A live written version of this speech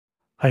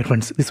Hi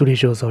friends, this video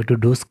shows how to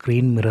do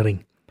screen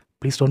mirroring.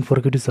 Please don't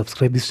forget to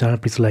subscribe this channel.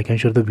 Please like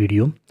and share the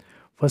video.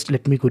 First,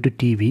 let me go to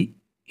TV.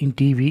 In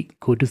TV,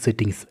 go to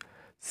settings.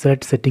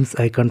 Set settings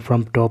icon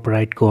from top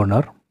right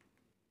corner.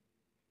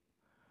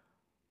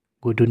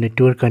 Go to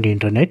network and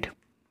internet.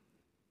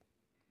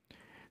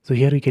 So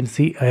here you can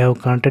see I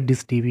have connected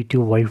this TV to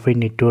Wi-Fi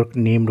network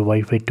named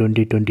Wi-Fi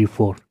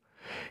 2024.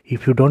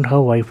 If you don't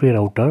have Wi-Fi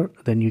router,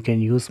 then you can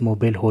use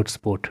mobile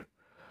hotspot.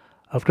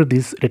 After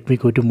this, let me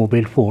go to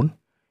mobile phone.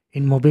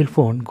 In mobile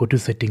phone, go to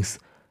settings.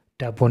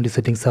 Tap on the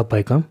settings app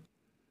icon.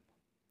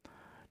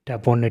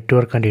 Tap on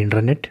network and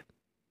internet.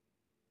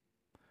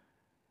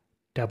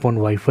 Tap on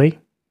Wi-Fi.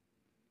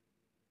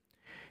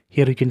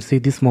 Here you can see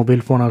this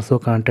mobile phone also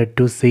connected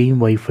to same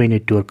Wi-Fi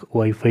network,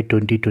 Wi-Fi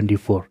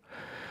 2024.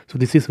 So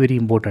this is very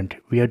important.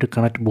 We have to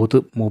connect both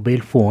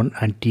mobile phone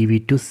and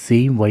TV to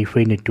same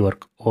Wi-Fi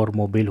network or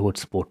mobile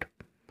hotspot.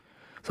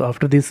 So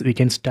after this, we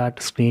can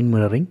start screen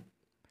mirroring.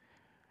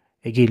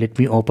 Again, let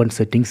me open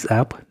settings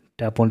app.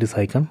 Tap on this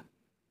icon.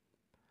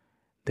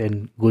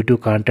 Then go to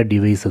connected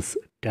devices.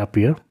 Tap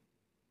here.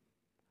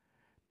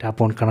 Tap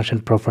on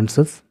connection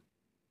preferences.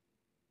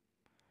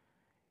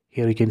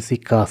 Here you can see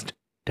cast.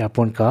 Tap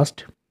on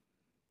cast.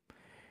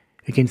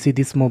 You can see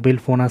this mobile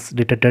phone has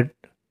detected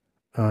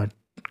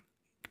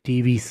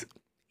TVs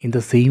in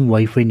the same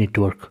Wi-Fi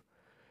network.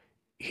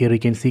 Here you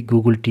can see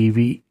Google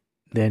TV,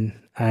 then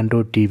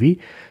Android TV.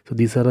 So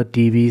these are the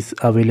TVs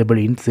available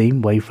in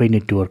same Wi-Fi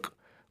network.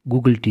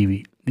 Google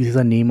TV. This is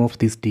the name of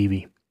this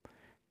TV.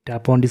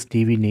 Tap on this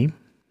TV name.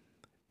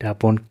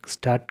 Tap on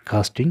start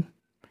casting.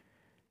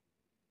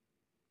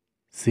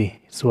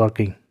 See, it's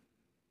working.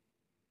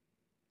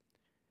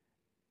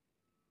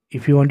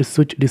 If you want to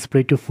switch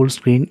display to full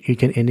screen, you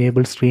can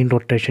enable screen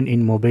rotation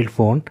in mobile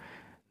phone.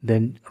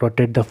 Then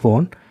rotate the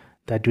phone.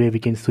 That way we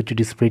can switch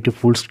display to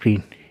full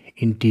screen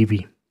in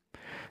TV.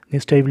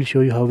 Next I will show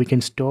you how we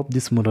can stop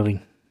this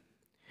mirroring.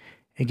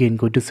 Again,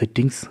 go to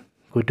settings,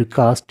 go to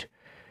cast,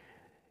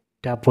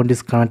 tap on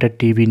this connected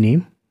TV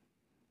name,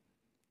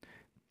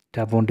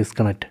 tap on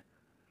disconnect.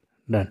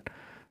 Done.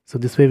 So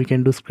this way we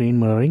can do screen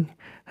mirroring.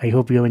 I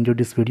hope you have enjoyed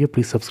this video.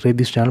 Please subscribe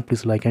this channel.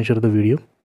 Please like and share the video.